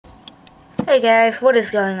Hey guys, what is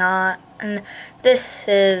going on? This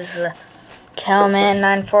is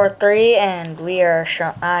Calman943 and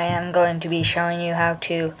I am going to be showing you how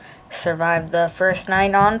to survive the first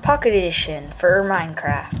night on Pocket Edition for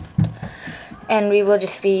Minecraft. And we will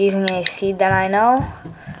just be using a seed that I know.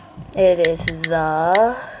 It is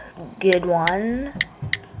the good one.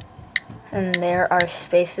 And there are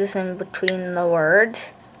spaces in between the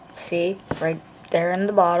words. See, right there in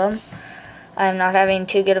the bottom. I'm not having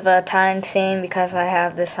too good of a time seeing because I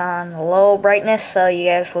have this on low brightness, so you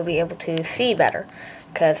guys will be able to see better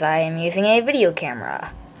because I am using a video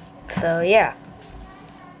camera. So yeah.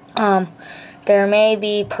 There may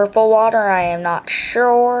be purple water, I am not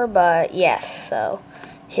sure, but yes. So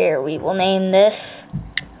here we will name this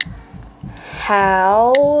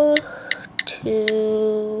How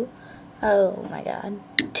to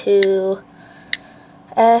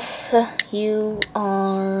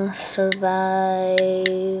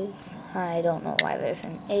survive. I don't know why there's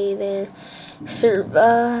an A there.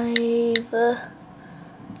 Survive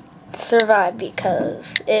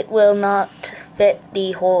because it will not fit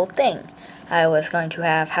the whole thing. I was going to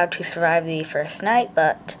have how to survive the first night,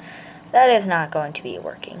 but that is not going to be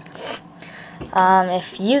working.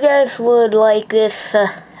 If you guys would like this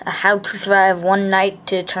how to survive one night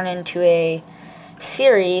to turn into a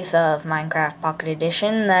series of Minecraft Pocket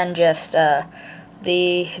Edition, then just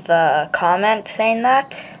leave a comment saying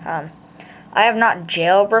that. I have not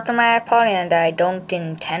jailbroken my iPod and I don't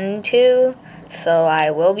intend to, so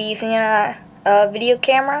I will be using a video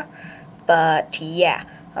camera. But yeah,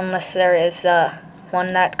 unless there is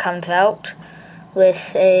one that comes out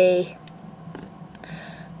with a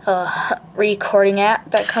recording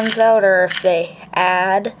app that comes out, or if they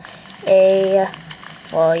add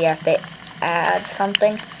if they add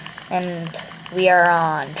something, and we are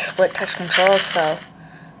on split touch controls, so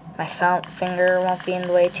my finger won't be in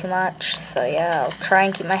the way too much. So yeah, I'll try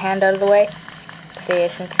and keep my hand out of the way so you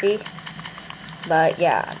guys can see. But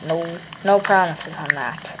yeah, no promises on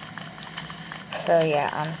that. So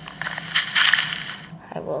yeah,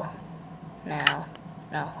 I will now.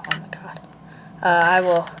 No, oh my god. I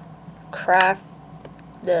will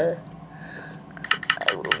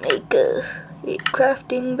make a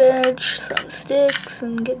crafting bench, some sticks,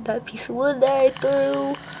 and get that piece of wood that I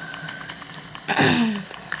threw.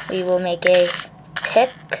 We will make a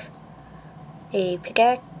pickaxe,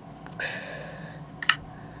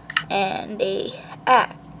 and a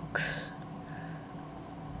axe.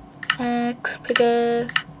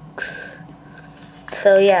 Pickaxe.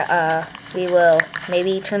 So yeah, we will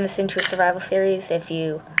maybe turn this into a survival series if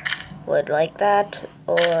you would like that,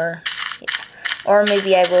 or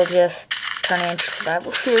maybe I will just turn it into a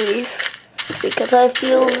survival series because I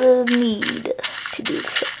feel the need to do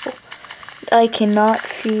so. I cannot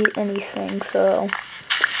see anything, so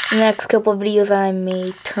in the next couple of videos I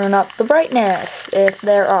may turn up the brightness if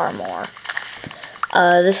there are more.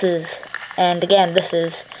 This is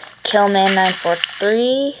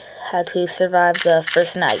Killman943, how to survive the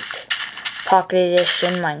first night, Pocket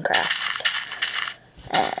Edition Minecraft.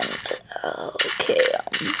 And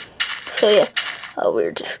so yeah,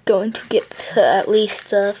 we're just going to get to at least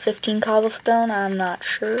 15 cobblestone. I'm not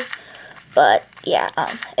sure, but yeah.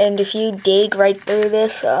 And if you dig right through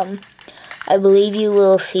this, I believe you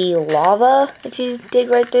will see lava if you dig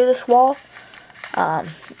right through this wall.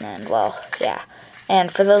 And well, yeah.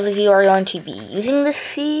 And for those of you who are going to be using this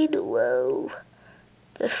seed, whoa,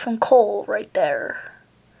 there's some coal right there.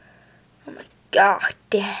 Oh my god,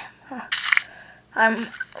 damn. I'm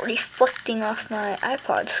reflecting off my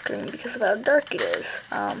iPod screen because of how dark it is.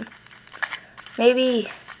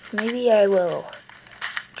 Maybe I will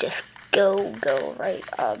just go right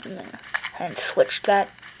up and switch that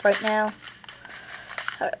right now.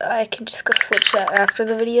 I can just go switch that after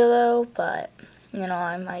the video though, but you know,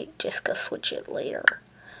 I might just go switch it later.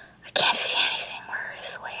 I can't see anything. Where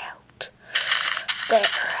is the way out? There,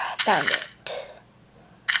 I found it.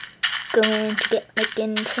 Going to get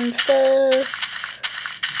making some stuff.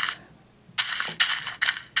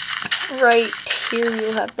 Right here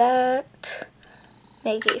you have that.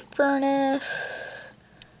 Make a furnace.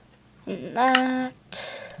 And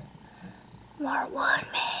that. More wood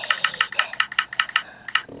made.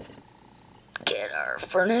 Get our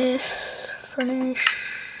furnace.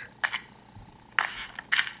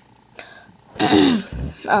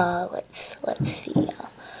 Let's see.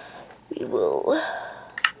 We will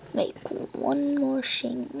make one more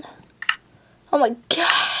thing. Oh my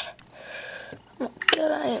god. Oh my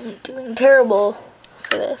god, I am doing terrible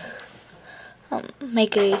for this.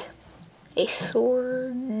 Make a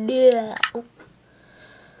sword now.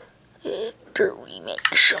 After we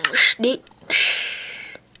make some sticks.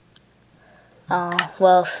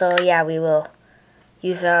 Well, so yeah, we will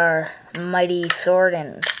use our mighty sword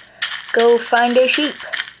and go find a sheep.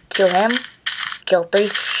 Kill him. Kill 3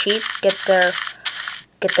 sheep. Get their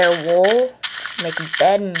wool. Make a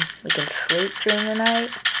bed and we can sleep during the night.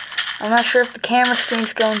 I'm not sure if the camera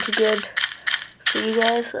screen's going too good for you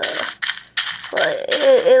guys, but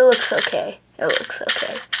it looks okay. It looks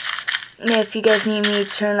okay. If you guys need me to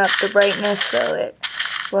turn up the brightness so it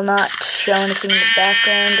will not show anything in the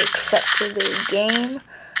background except for the game,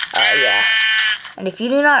 yeah. And if you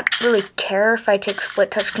do not really care if I take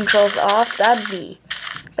split touch controls off, that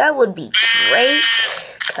would be great,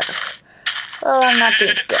 because, well, I'm not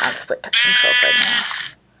doing too good on split touch controls right now.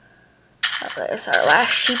 There's our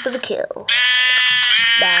last sheep of the kill.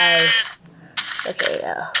 Bye. Okay,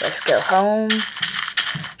 let's go home.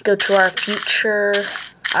 Go to our future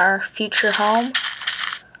home.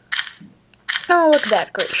 Oh, look at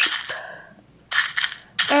that great sheep.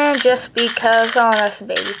 And just because, oh, that's a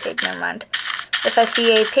baby pig, never mind. If I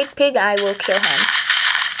see a pig, I will kill him.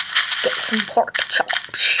 Get some pork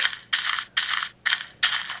chops.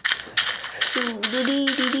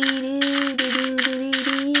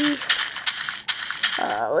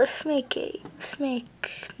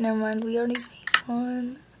 Never mind, we already made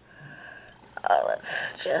one. I'm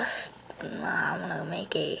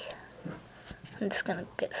just gonna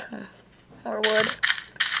get some more wood.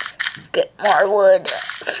 Get more wood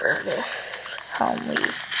for this home we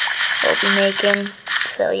will be making.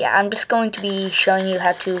 So yeah, I'm just going to be showing you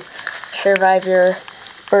how to survive your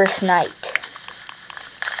first night.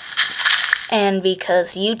 And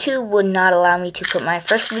because YouTube would not allow me to put my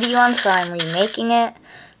first video on, so I'm remaking it.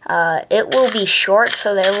 It will be short,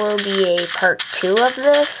 so there will be a part 2 of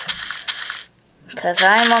this. Because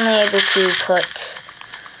I'm only able to put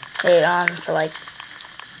it on for like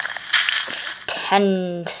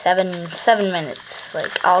 7 minutes.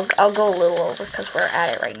 Like, I'll go a little over because we're at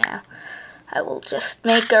it right now. I will just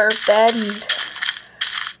make our bed, and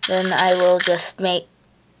then I will just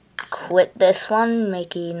quit this one,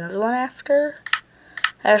 make another one after.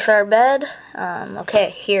 That's our bed. Okay,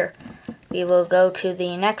 here. We will go to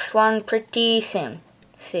the next one pretty soon.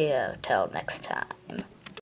 See you till next time.